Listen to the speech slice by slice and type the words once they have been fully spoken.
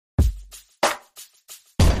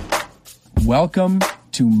Welcome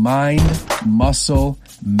to Mind, Muscle,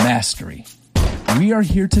 Mastery. We are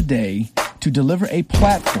here today to deliver a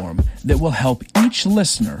platform that will help each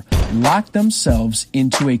listener lock themselves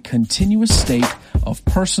into a continuous state of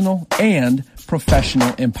personal and professional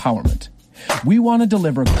empowerment. We want to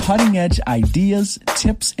deliver cutting-edge ideas,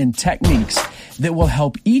 tips, and techniques that will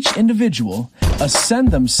help each individual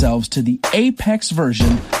ascend themselves to the apex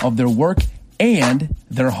version of their work and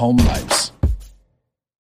their home lives.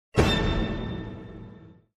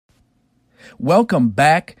 Welcome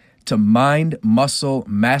back to Mind, Muscle,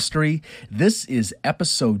 Mastery. This is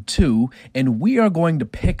episode 2, and we are going to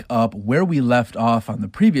pick up where we left off on the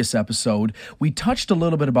previous episode. We touched a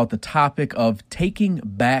little bit about the topic of taking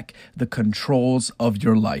back the controls of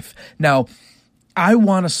your life. Now, I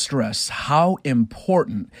want to stress how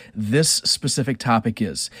important this specific topic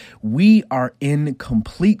is. We are in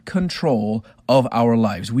complete control of our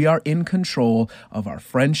lives. We are in control of our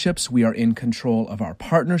friendships. We are in control of our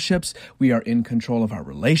partnerships. We are in control of our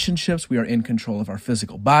relationships. We are in control of our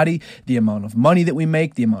physical body, the amount of money that we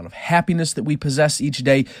make, the amount of happiness that we possess each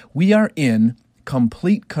day. We are in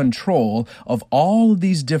complete control of all of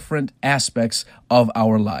these different aspects of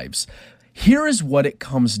our lives. Here is what it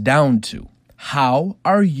comes down to. How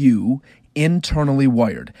are you internally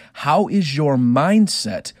wired? How is your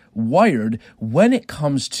mindset wired when it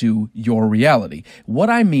comes to your reality?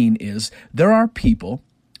 What I mean is there are people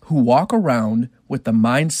who walk around with the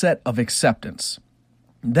mindset of acceptance.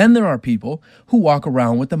 Then there are people who walk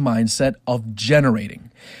around with the mindset of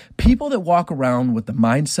generating. People that walk around with the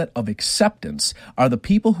mindset of acceptance are the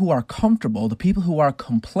people who are comfortable, the people who are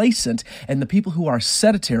complacent, and the people who are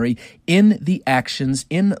sedentary in the actions,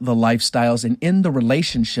 in the lifestyles, and in the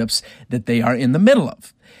relationships that they are in the middle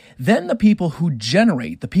of. Then the people who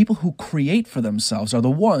generate, the people who create for themselves are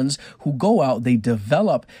the ones who go out, they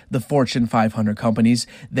develop the Fortune 500 companies,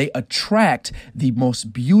 they attract the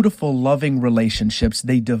most beautiful, loving relationships,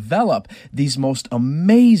 they develop these most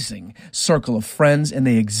amazing circle of friends, and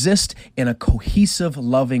they exist in a cohesive,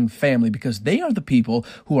 loving family because they are the people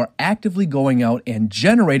who are actively going out and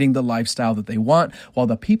generating the lifestyle that they want, while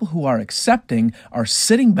the people who are accepting are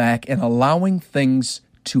sitting back and allowing things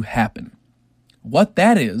to happen. What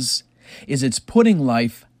that is it's putting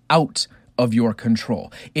life out of your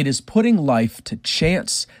control. It is putting life to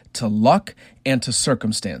chance, to luck, and to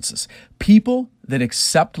circumstances. People that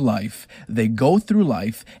accept life, they go through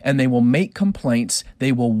life and they will make complaints.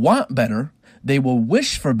 They will want better. They will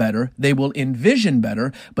wish for better. They will envision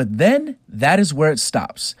better. But then that is where it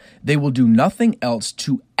stops. They will do nothing else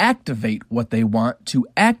to activate what they want, to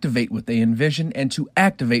activate what they envision, and to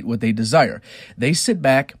activate what they desire. They sit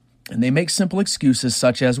back and they make simple excuses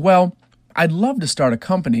such as, well, I'd love to start a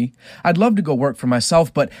company. I'd love to go work for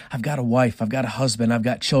myself, but I've got a wife, I've got a husband, I've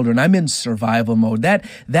got children. I'm in survival mode.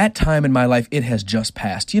 That time in my life, it has just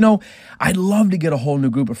passed. I'd love to get a whole new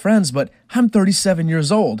group of friends, but I'm 37 years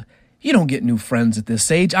old. You don't get new friends at this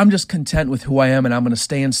age. I'm just content with who I am, and I'm going to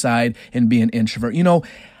stay inside and be an introvert.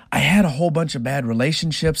 I had a whole bunch of bad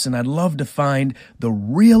relationships, and I'd love to find the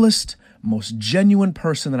realest, most genuine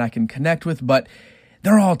person that I can connect with, but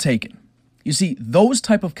they're all taken. You see, those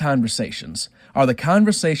type of conversations are the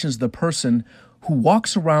conversations the person who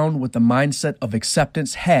walks around with the mindset of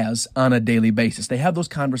acceptance has on a daily basis. They have those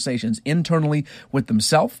conversations internally with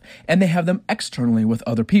themselves, and they have them externally with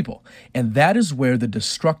other people. And that is where the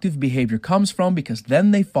destructive behavior comes from, because then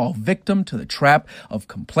they fall victim to the trap of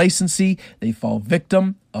complacency. They fall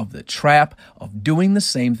victim of the trap of doing the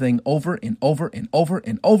same thing over and over and over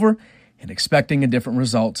and over and expecting a different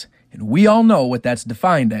result. And we all know what that's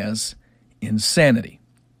defined as insanity.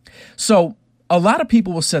 So a lot of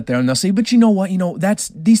people will sit there and they'll say, but you know what?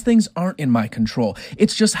 These things aren't in my control.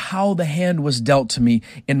 It's just how the hand was dealt to me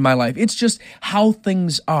in my life. It's just how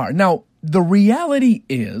things are. Now, the reality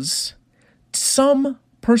is some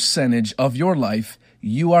percentage of your life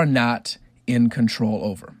you are not in control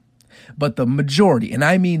over. But the majority, and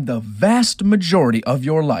I mean the vast majority of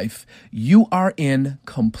your life, you are in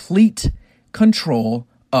complete control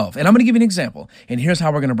of. And I'm going to give you an example. And here's how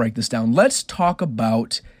we're going to break this down. Let's talk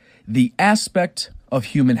about the aspect of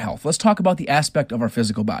human health. Let's talk about the aspect of our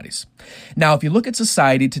physical bodies. Now, if you look at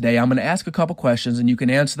society today, I'm going to ask a couple questions and you can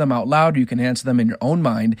answer them out loud or you can answer them in your own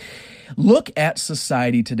mind. Look at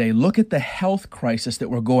society today. Look at the health crisis that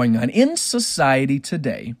we're going on. In society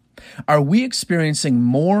today, are we experiencing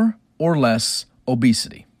more or less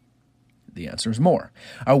obesity? The answer is more.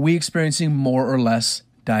 Are we experiencing more or less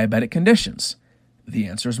diabetic conditions? The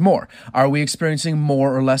answer is more. Are we experiencing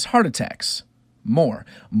more or less heart attacks? More.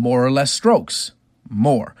 More or less strokes?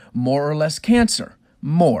 More. More or less cancer?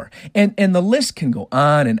 more. And the list can go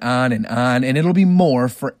on and on and on, and it'll be more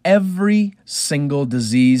for every single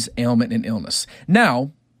disease, ailment, and illness.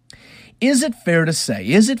 Now, is it fair to say,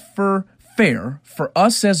 fair for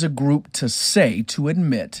us as a group to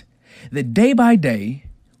admit that day by day,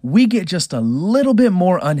 we get just a little bit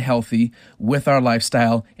more unhealthy with our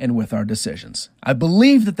lifestyle and with our decisions? I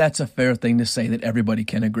believe that that's a fair thing to say that everybody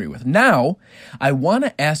can agree with. Now, I want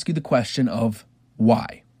to ask you the question of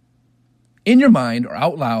why. In your mind or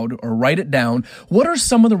out loud or write it down, what are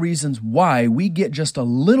some of the reasons why we get just a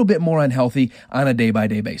little bit more unhealthy on a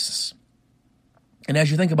day-by-day basis? And as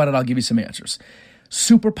you think about it, I'll give you some answers.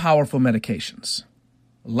 Super powerful medications,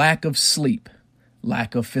 lack of sleep,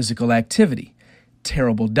 lack of physical activity,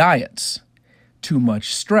 terrible diets, too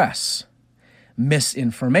much stress,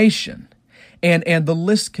 misinformation, and the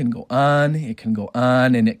list can go on, it can go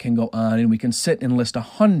on, and it can go on, and we can sit and list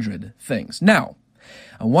 100 things. Now,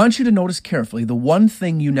 I want you to notice carefully the one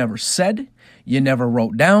thing you never said, you never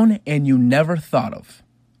wrote down, and you never thought of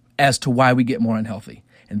as to why we get more unhealthy.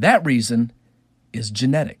 And that reason is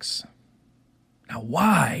genetics. Now,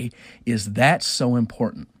 why is that so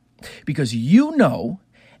important? Because you know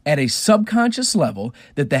at a subconscious level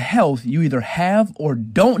that the health you either have or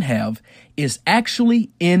don't have is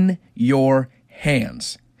actually in your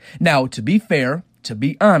hands. Now, to be fair, to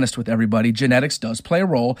be honest with everybody, genetics does play a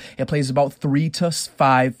role. It plays about 3 to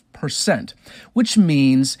 5%, which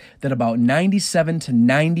means that about 97 to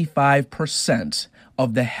 95%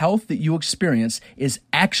 of the health that you experience is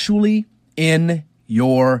actually in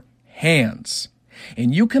your hands.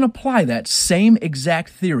 And you can apply that same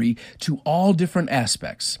exact theory to all different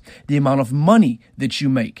aspects. The amount of money that you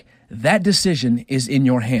make, that decision is in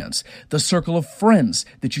your hands. The circle of friends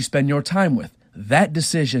that you spend your time with, that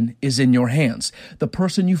decision is in your hands. The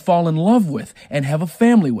person you fall in love with and have a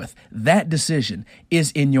family with, that decision is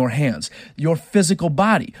in your hands. Your physical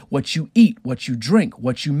body, what you eat, what you drink,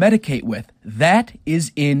 what you medicate with, that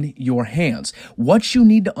is in your hands. What you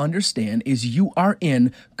need to understand is you are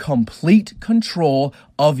in complete control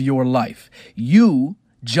of your life. You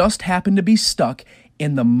just happen to be stuck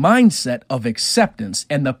in the mindset of acceptance,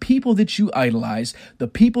 and the people that you idolize, the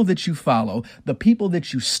people that you follow, the people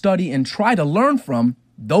that you study and try to learn from,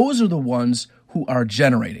 those are the ones who are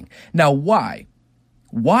generating. Now, why?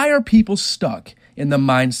 Why are people stuck in the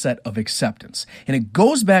mindset of acceptance? And it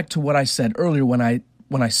goes back to what I said earlier when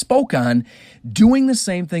I spoke on doing the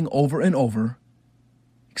same thing over and over,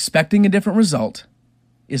 expecting a different result,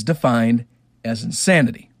 is defined as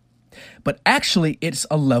insanity. But actually, it's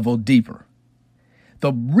a level deeper.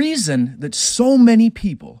 The reason that so many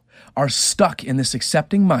people are stuck in this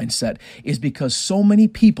accepting mindset is because so many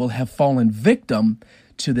people have fallen victim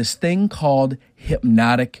to this thing called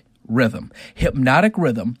hypnotic rhythm. Hypnotic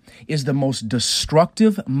rhythm is the most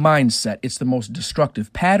destructive mindset. It's the most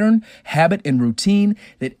destructive pattern, habit, and routine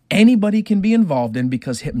that anybody can be involved in,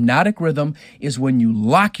 because hypnotic rhythm is when you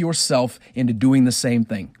lock yourself into doing the same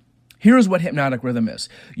thing. Here's what hypnotic rhythm is.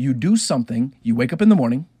 You do something, you wake up in the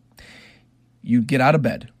morning, you get out of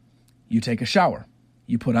bed, you take a shower,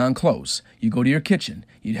 you put on clothes, you go to your kitchen,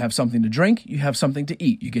 you have something to drink, you have something to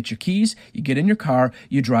eat, you get your keys, you get in your car,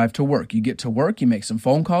 you drive to work. You get to work, you make some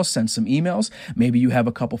phone calls, send some emails, maybe you have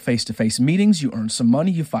a couple face-to-face meetings, you earn some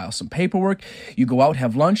money, you file some paperwork, you go out,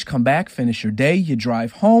 have lunch, come back, finish your day, you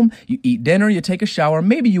drive home, you eat dinner, you take a shower,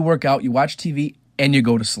 maybe you work out, you watch TV, and you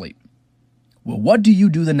go to sleep. Well, what do you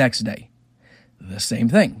do the next day? The same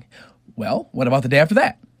thing. Well, what about the day after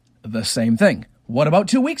that? The same thing. What about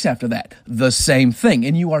 2 weeks after that? The same thing.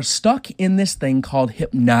 And you are stuck in this thing called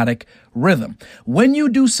hypnotic rhythm. When you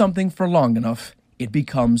do something for long enough, it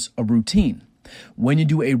becomes a routine. When you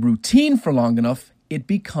do a routine for long enough, it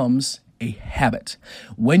becomes a habit.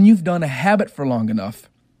 When you've done a habit for long enough,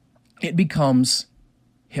 it becomes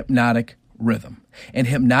hypnotic rhythm. And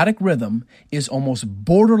hypnotic rhythm is almost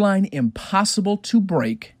borderline impossible to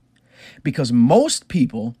break, because most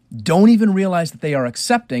people don't even realize that they are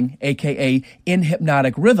accepting, aka in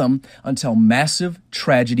hypnotic rhythm, until massive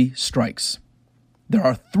tragedy strikes. There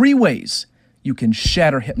are 3 ways you can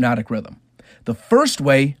shatter hypnotic rhythm. The first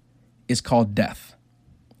way is called death.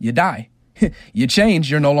 You die. You change,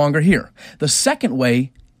 you're no longer here. The second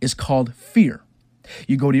way is called fear.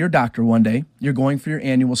 You go to your doctor one day, you're going for your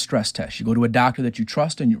annual stress test. You go to a doctor that you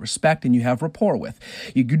trust and you respect and you have rapport with.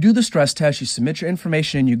 You do the stress test, you submit your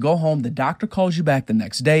information, and you go home. The doctor calls you back the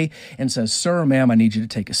next day and says, "Sir, ma'am, I need you to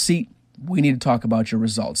take a seat. We need to talk about your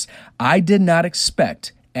results. I did not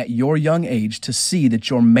expect at your young age to see that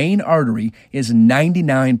your main artery is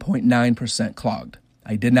 99.9% clogged.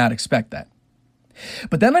 I did not expect that."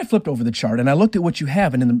 But then I flipped over the chart and I looked at what you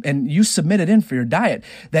have, and you submitted in for your diet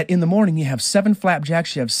that in the morning you have 7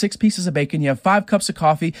 flapjacks, you have 6 pieces of bacon, you have 5 cups of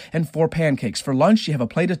coffee, and 4 pancakes. For lunch, you have a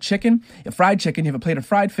plate of chicken, fried chicken, you have a plate of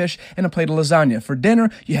fried fish, and a plate of lasagna. For dinner,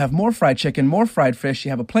 you have more fried chicken, more fried fish,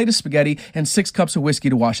 you have a plate of spaghetti, and 6 cups of whiskey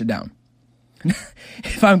to wash it down.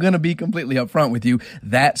 If I'm going to be completely upfront with you,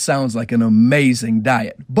 that sounds like an amazing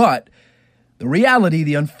diet. But the reality,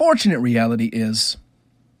 the unfortunate reality is,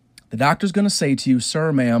 the doctor's going to say to you,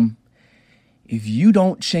 sir, ma'am, if you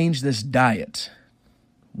don't change this diet,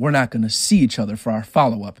 we're not going to see each other for our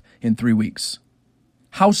follow-up in 3 weeks.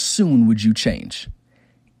 How soon would you change?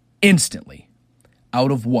 Instantly.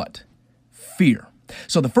 Out of what? Fear.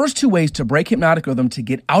 So the first 2 ways to break hypnotic rhythm, to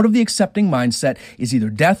get out of the accepting mindset, is either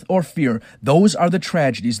death or fear. Those are the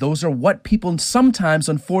tragedies. Those are what people sometimes,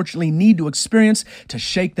 unfortunately, need to experience to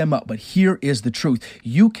shake them up. But here is the truth.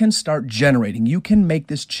 You can start generating. You can make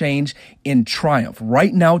this change in triumph.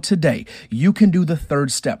 Right now, today, you can do the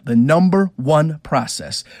third step, the number 1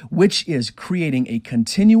 process, which is creating a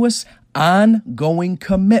continuous, ongoing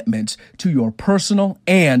commitment to your personal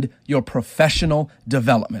and your professional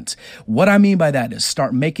development. What I mean by that is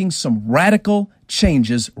start making some radical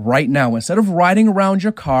changes right now. Instead of riding around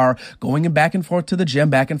your car, going back and forth to the gym,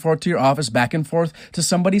 back and forth to your office, back and forth to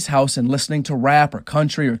somebody's house and listening to rap or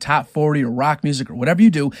country or top 40 or rock music or whatever you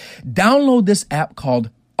do, download this app called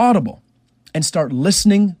Audible and start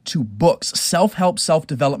listening to books, self-help,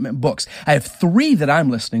 self-development books. I have 3 that I'm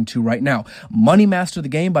listening to right now. Money Master the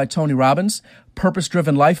Game by Tony Robbins, Purpose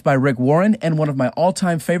Driven Life by Rick Warren, and one of my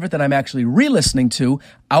all-time favorite that I'm actually re-listening to,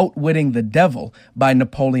 Outwitting the Devil by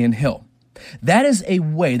Napoleon Hill. That is a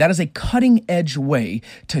way, that is a cutting-edge way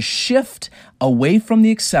to shift away from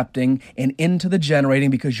the accepting and into the generating,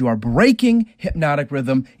 because you are breaking hypnotic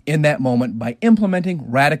rhythm in that moment by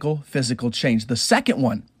implementing radical physical change. The second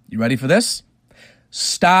one, you ready for this?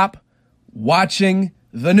 Stop watching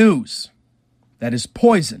the news. That is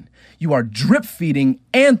poison. You are drip feeding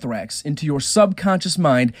anthrax into your subconscious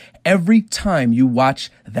mind every time you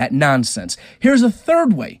watch that nonsense. Here's a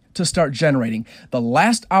third way to start generating. The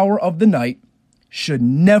last hour of the night should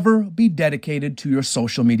never be dedicated to your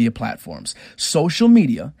social media platforms. Social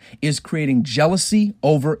media is creating jealousy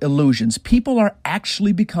over illusions. People are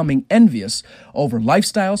actually becoming envious over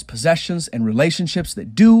lifestyles, possessions, and relationships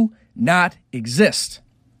that do not exist.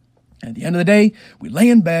 At the end of the day, we lay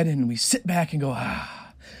in bed and we sit back and go,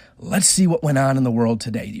 let's see what went on in the world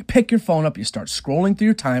today. You pick your phone up, you start scrolling through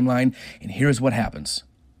your timeline, and here's what happens.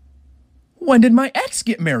 When did my ex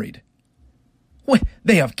get married? Wait,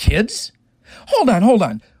 they have kids? Hold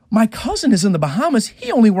on. My cousin is in the Bahamas.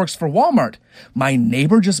 He only works for Walmart. My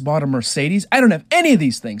neighbor just bought a Mercedes. I don't have any of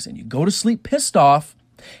these things. And you go to sleep pissed off,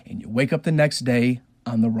 and you wake up the next day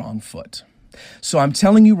on the wrong foot. So I'm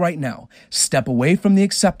telling you right now, step away from the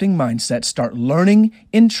accepting mindset, start learning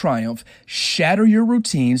in triumph, shatter your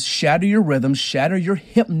routines, shatter your rhythms, shatter your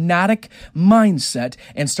hypnotic mindset,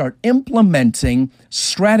 and start implementing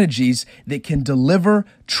strategies that can deliver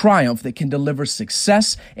triumph, that can deliver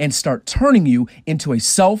success, and start turning you into a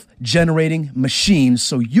self-generating machine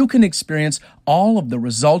so you can experience all of the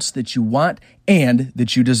results that you want and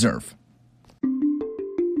that you deserve.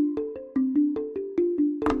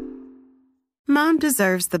 Mom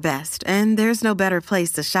deserves the best, and there's no better place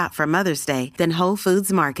to shop for Mother's Day than Whole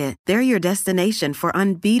Foods Market. They're your destination for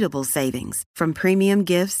unbeatable savings, from premium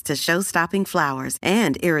gifts to show-stopping flowers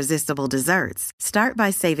and irresistible desserts. Start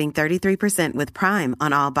by saving 33% with Prime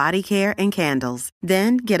on all body care and candles.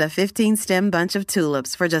 Then get a 15-stem bunch of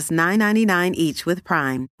tulips for just $9.99 each with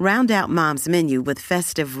Prime. Round out Mom's menu with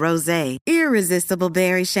festive rosé, irresistible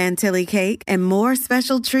berry chantilly cake, and more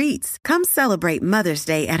special treats. Come celebrate Mother's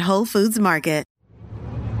Day at Whole Foods Market.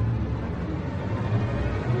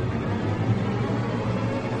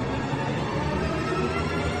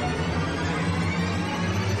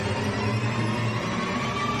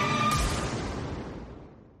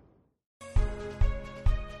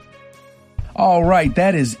 All right,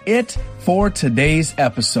 that is it for today's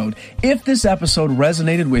episode. If this episode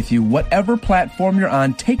resonated with you, whatever platform you're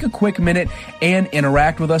on, take a quick minute and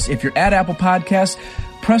interact with us. If you're at Apple Podcasts,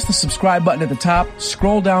 press the subscribe button at the top,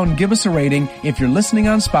 scroll down, give us a rating. If you're listening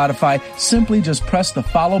on Spotify, simply just press the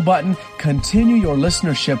follow button. Continue your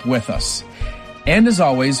listenership with us. And as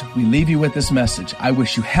always, we leave you with this message. I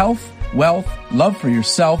wish you health, wealth, love for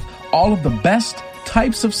yourself, all of the best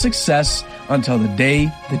types of success until the day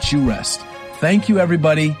that you rest. Thank you,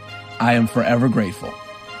 everybody. I am forever grateful.